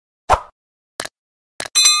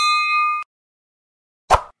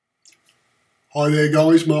Hi there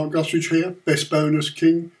guys, Mark Gossage here,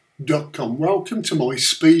 bestbonusking.com. Welcome to my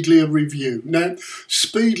Speedlir review. Now,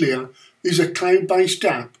 Speedlir is a cloud-based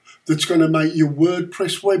app that's going to make your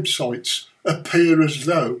WordPress websites appear as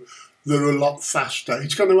though they're a lot faster.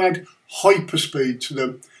 It's going to add hyperspeed to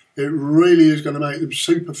them. It really is going to make them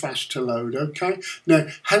super fast to load, okay? Now,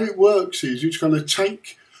 how it works is it's going to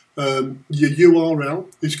take your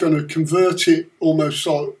URL, it's going to convert it almost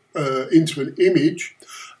into an image,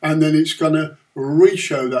 and then it's going to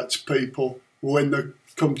re-show that to people when they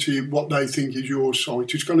come to you what they think is your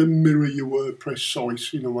site. It's going to mirror your WordPress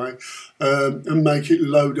site in a way and make it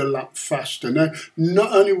load a lot faster. Now,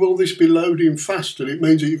 not only will this be loading faster, it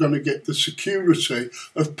means that you're going to get the security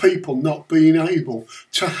of people not being able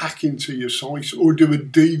to hack into your site or do a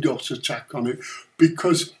DDoS attack on it,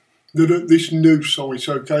 because this new site,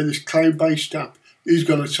 okay, this cloud-based app is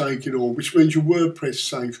going to take it all, which means your WordPress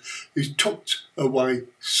safe is tucked away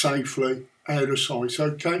safely out of sight,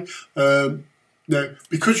 okay? Now,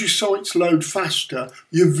 because your sites load faster,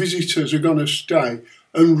 your visitors are going to stay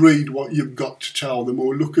and read what you've got to tell them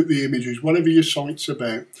or look at the images, whatever your site's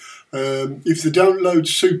about. If they don't load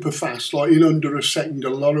super fast, like in under a second, a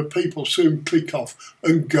lot of people soon click off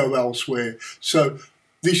and go elsewhere. So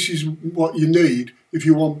this is what you need if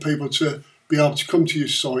you want people to be able to come to your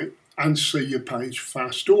site and see your page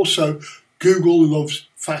fast. Also, Google loves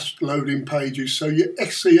fast loading pages, so your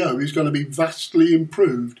SEO is going to be vastly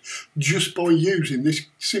improved just by using this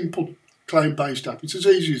simple cloud-based app. It's as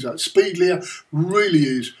easy as that. Speedlir really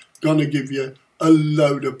is going to give you a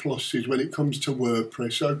load of pluses when it comes to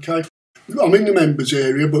WordPress, okay? I'm in the members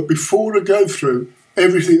area, but before I go through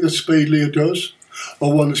everything that Speedlir does, I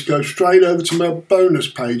want to go straight over to my bonus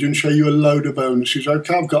page and show you a load of bonuses.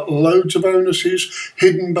 Okay, I've got loads of bonuses,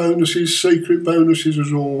 hidden bonuses, secret bonuses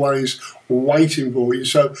as always, waiting for you.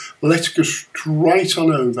 So let's go straight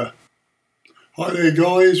on over. Hi there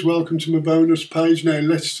guys, welcome to my bonus page. Now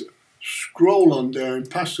let's scroll on down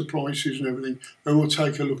past the prices and everything, and we'll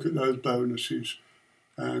take a look at those bonuses.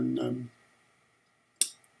 And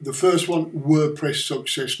the first one, WordPress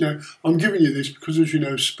success. Now, I'm giving you this because, as you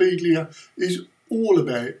know, Speedlir is all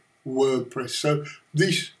about WordPress. So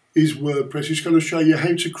this is WordPress. It's going to show you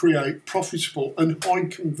how to create profitable and high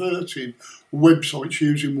converting websites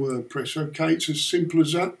using WordPress. Okay, it's as simple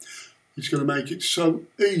as that. It's going to make it so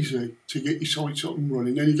easy to get your sites up and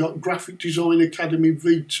running. Then you've got Graphic Design Academy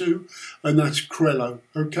V2, and that's Crello.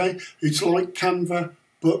 Okay, it's like Canva,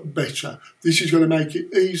 but better. This is going to make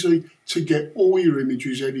it easy to get all your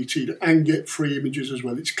images edited and get free images as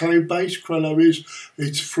well. It's cloud-based, Crello is.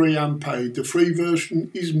 It's free and paid. The free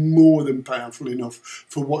version is more than powerful enough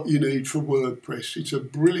for what you need for WordPress. It's a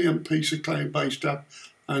brilliant piece of cloud-based app,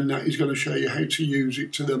 and that is going to show you how to use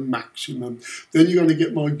it to the maximum. Then you're going to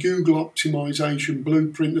get my Google optimization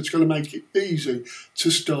blueprint that's going to make it easy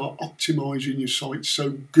to start optimizing your sites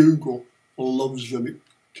so Google loves them.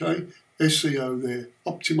 Okay? SEO there,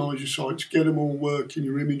 optimise your sites, get them all working,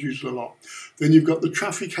 your images a lot. Then you've got the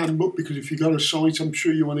traffic handbook, because if you've got a site, I'm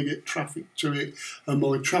sure you want to get traffic to it, and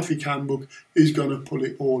my traffic handbook is going to put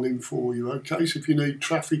it all in for you. Okay, so if you need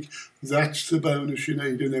traffic, that's the bonus you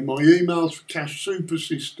need. And then my emails for Cash Super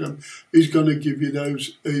System is going to give you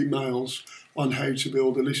those emails on how to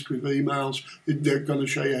build a list with emails. They're going to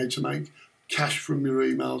show you how to make cash from your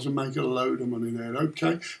emails and make a load of money there,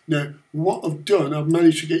 okay? Now, what I've done, I've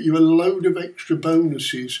managed to get you a load of extra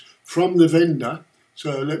bonuses from the vendor.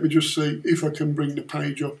 So let me just see if I can bring the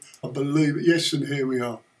page up. I believe it, yes, and here we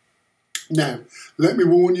are. Now, let me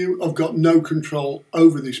warn you, I've got no control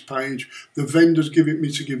over this page. The vendor's giving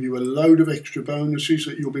me to give you a load of extra bonuses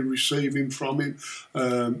that you'll be receiving from him.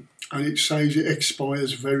 And it says it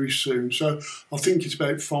expires very soon. So I think it's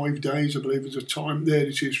about 5 days, I believe, is the time. There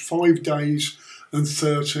it is, 5 days and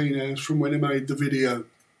 13 hours from when I made the video.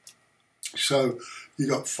 So you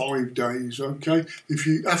got 5 days, okay? If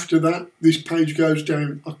you, after that, this page goes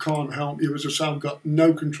down, I can't help you. As I say, I've got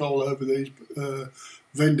no control over these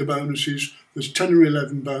vendor bonuses. There's 10 or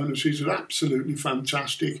 11 bonuses. They're absolutely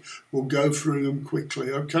fantastic. We'll go through them quickly.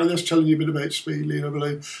 Okay, that's telling you a bit about Speedlir, I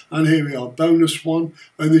believe. And here we are, bonus 1,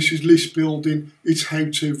 and this is list building. It's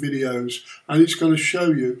how-to videos, and it's going to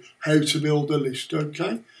show you how to build a list,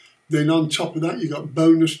 okay? Then on top of that, you've got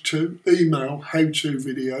bonus 2, email how-to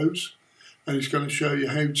videos, and it's going to show you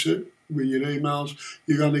how to with your emails.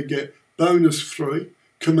 You're going to get bonus 3,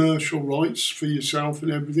 commercial rights for yourself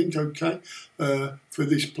and everything, okay, for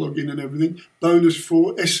this plugin and everything. Bonus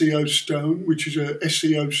 4, SEO Stone, which is a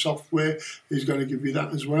SEO software, is going to give you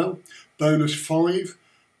that as well. Bonus 5,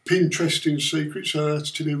 Pinterest in secret, so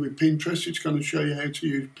that's to do with Pinterest. It's going to show you how to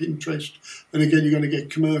use Pinterest, and again you're going to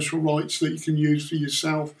get commercial rights that you can use for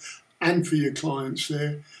yourself and for your clients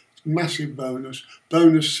there. Massive bonus.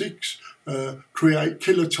 Bonus 6, create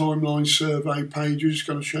killer timeline survey pages. It's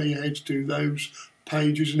going to show you how to do those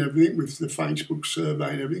pages and everything with the Facebook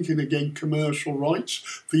survey and everything. And again, commercial rights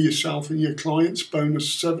for yourself and your clients.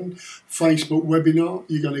 Bonus 7, Facebook webinar.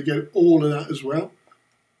 You're going to get all of that as well.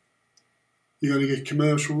 You're going to get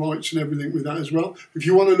commercial rights and everything with that as well. If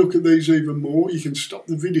you want to look at these even more, you can stop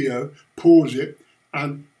the video, pause it,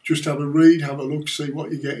 and just have a read, have a look, see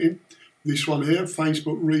what you're getting. This one here,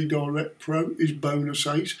 Facebook Redirect Pro, is bonus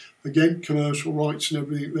 8. Again, commercial rights and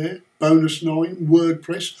everything there. Bonus 9,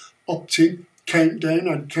 WordPress, opt-in, countdown,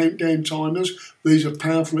 and countdown timers. These are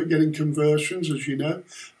powerful at getting conversions, as you know.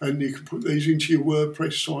 And you can put these into your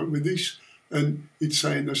WordPress site with this. And it's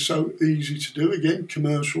saying they're so easy to do. Again,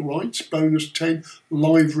 commercial rights. Bonus 10,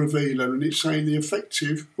 live revealer. And it's saying the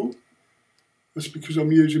effective, oh, that's because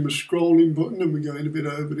I'm using my scrolling button and we're going a bit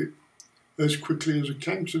over it as quickly as I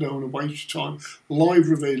can, so I don't want to waste time. Live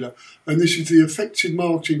revealer, and this is the effective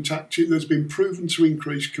marketing tactic that's been proven to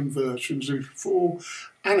increase conversions before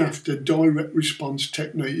and after direct response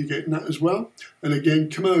technique. You're getting that as well. And again,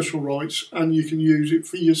 commercial rights, and you can use it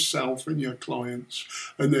for yourself and your clients.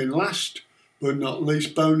 And then last but not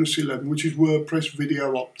least, bonus 11, which is WordPress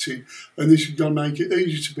video opt-in. And this is going to make it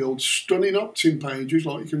easy to build stunning opt-in pages,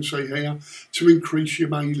 like you can see here, to increase your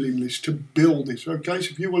mailing list, to build it. Okay,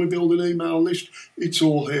 so if you want to build an email list, it's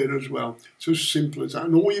all here as well. It's as simple as that.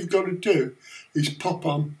 And all you've got to do is pop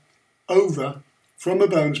on over from a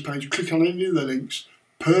bonus page, click on any of the links,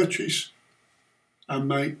 purchase, and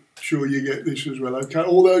make sure you get this as well. Okay,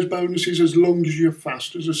 all those bonuses as long as you're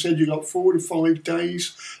fast. As I said, you've got 4 to 5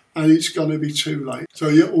 days and it's going to be too late. So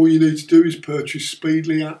yeah, all you need to do is purchase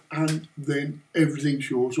Speedlir and then everything's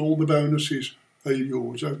yours. All the bonuses are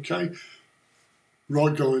yours, okay?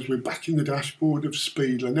 Right guys, we're back in the dashboard of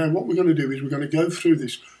Speedlir. Now what we're going to do is we're going to go through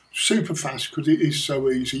this super fast because it is so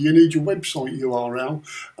easy. You need your website URL,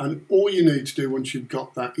 and all you need to do once you've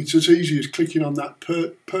got that, it's as easy as clicking on that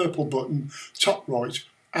purple button top right,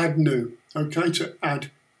 add new, okay, to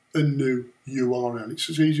add a new URL. It's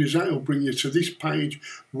as easy as that. It'll bring you to this page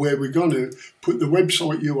where we're going to put the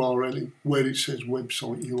website URL in where it says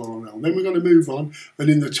website URL. Then we're going to move on, and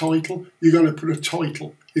in the title you're going to put a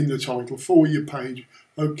title in the title for your page.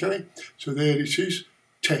 Okay, so there it is.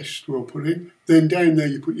 Test we'll put in. Then down there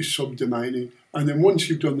you put your subdomain in, and then once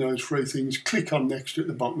you've done those 3 things, click on next at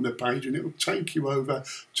the bottom of the page and it will take you over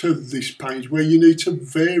to this page where you need to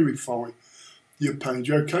verify your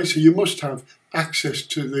page. Okay, so you must have access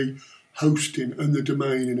to the hosting and the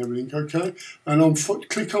domain and everything. Okay, and on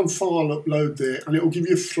click on file upload there and it will give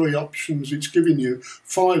you 3 options. It's giving you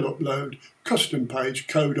file upload, custom page,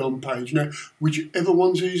 code on page. Now whichever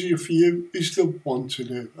one's easier for you is the one to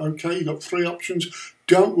do. Okay, you've got 3 options.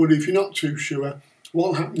 Don't worry if you're not too sure.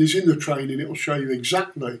 What happens is in the training it will show you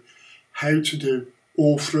exactly how to do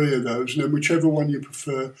all 3 of those, and then whichever one you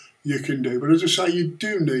prefer you can do. But as I say, you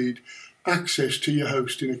do need access to your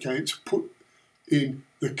hosting account to put in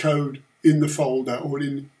the code in the folder or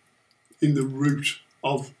in the root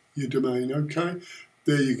of your domain. Okay,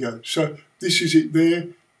 there you go. So this is it there,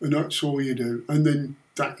 and that's all you do, and then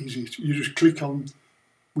that is it. You just click on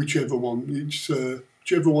whichever one. It's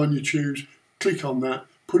whichever one you choose. Click on that,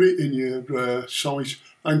 put it in your site,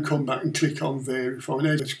 and come back and click on verify.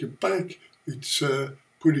 Now let's get back. It's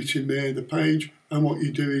put it in there, the page, and what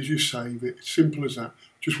you do is you save it. It's simple as that.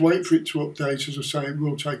 Just wait for it to update. As I say, it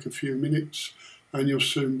will take a few minutes and you'll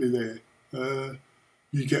soon be there.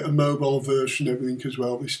 You get a mobile version, everything as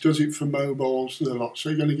well. This does it for mobiles and a lot, so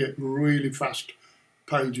you're going to get really fast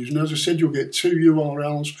pages. And as I said, you'll get 2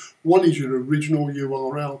 URLs. One is your original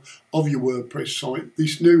URL of your WordPress site.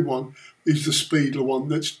 This new one is the Speedlir one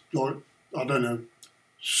that's like, I don't know,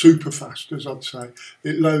 super fast, as I'd say.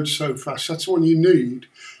 It loads so fast. That's the one you need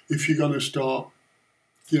if you're going to start,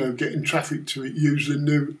 you know, getting traffic to it. Use the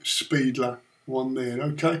new Speedlir one there,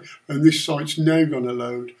 okay? And this site's now going to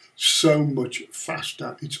load so much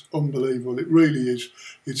faster. It's unbelievable. It really is.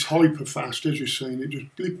 It's hyper fast, as you've seen. It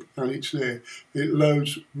just blip and it's there. It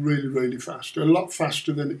loads really, really fast. A lot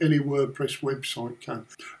faster than any WordPress website can.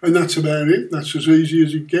 And that's about it. That's as easy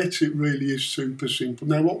as it gets. It really is super simple.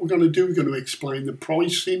 Now what we're going to do, we're going to explain the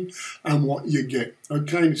pricing and what you get.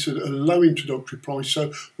 Okay, it's a low introductory price,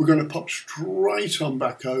 so we're going to pop straight on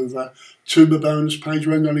back over to the bonus page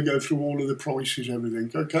where I'm going to go through all of the prices, everything,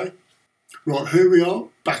 okay? Right, here we are,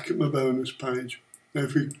 back at my bonus page. Now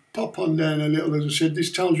if we pop on down a little, as I said,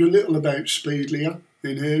 this tells you a little about Speedlir,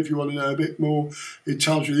 in here if you want to know a bit more. It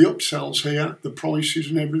tells you the upsells here, the prices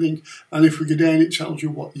and everything. And if we go down, it tells you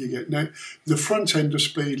what you get. Now, the front end of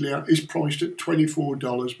Speedlir is priced at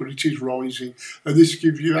 $24, but it is rising. And this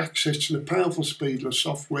gives you access to the powerful Speedlir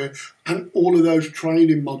software and all of those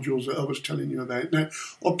training modules that I was telling you about. Now,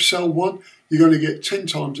 upsell 1, you're going to get 10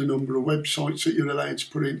 times the number of websites that you're allowed to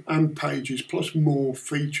put in and pages, plus more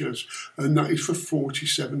features. And that is for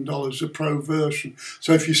 $47, the pro version.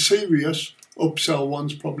 So if you're serious, upsell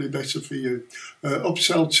 1's probably better for you.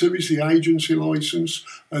 Upsell 2 is the agency license,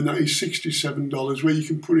 and that is $67, where you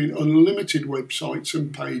can put in unlimited websites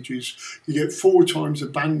and pages. You get 4 times the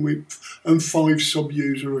bandwidth and 5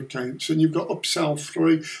 sub-user accounts. And you've got upsell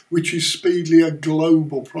 3, which is Speedlir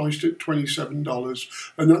Global, priced at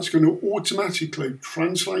 $27, and that's going to automatically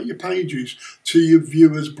translate your pages to your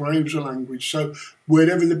viewer's browser language. So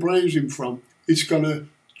wherever they're browsing from, it's going to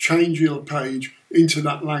change your page into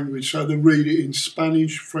that language, so they read it in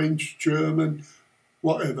Spanish, French, German,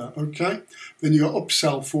 whatever, okay? Then you've got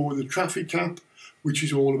upsell 4, the traffic app, which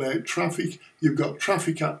is all about traffic. You've got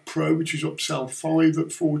Traffic App Pro, which is upsell 5 at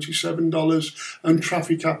 $47, and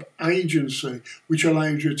Traffic App Agency, which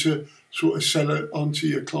allows you to sort of sell it onto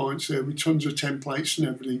your clients there with tons of templates and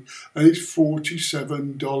everything, and it's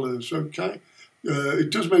 $47, okay? It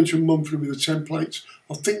does mention monthly with the templates.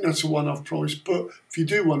 I think that's a one-off price, but if you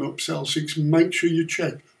do want to upsell 6, make sure you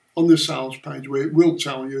check on the sales page where it will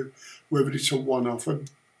tell you whether it's a one-off. I'm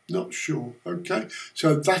not sure, okay?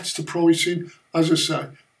 So that's the pricing. As I say,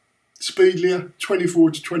 Speedlir,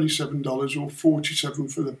 $24 to $27 or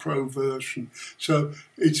 $47 for the pro version. So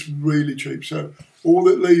it's really cheap. So all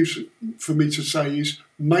that leaves for me to say is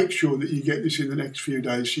make sure that you get this in the next few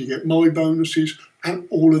days. So you get my bonuses and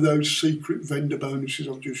all of those secret vendor bonuses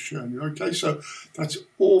I've just shown you. Okay, so that's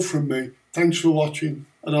all from me. Thanks for watching,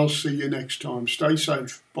 and I'll see you next time. Stay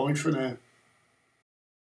safe. Bye for now.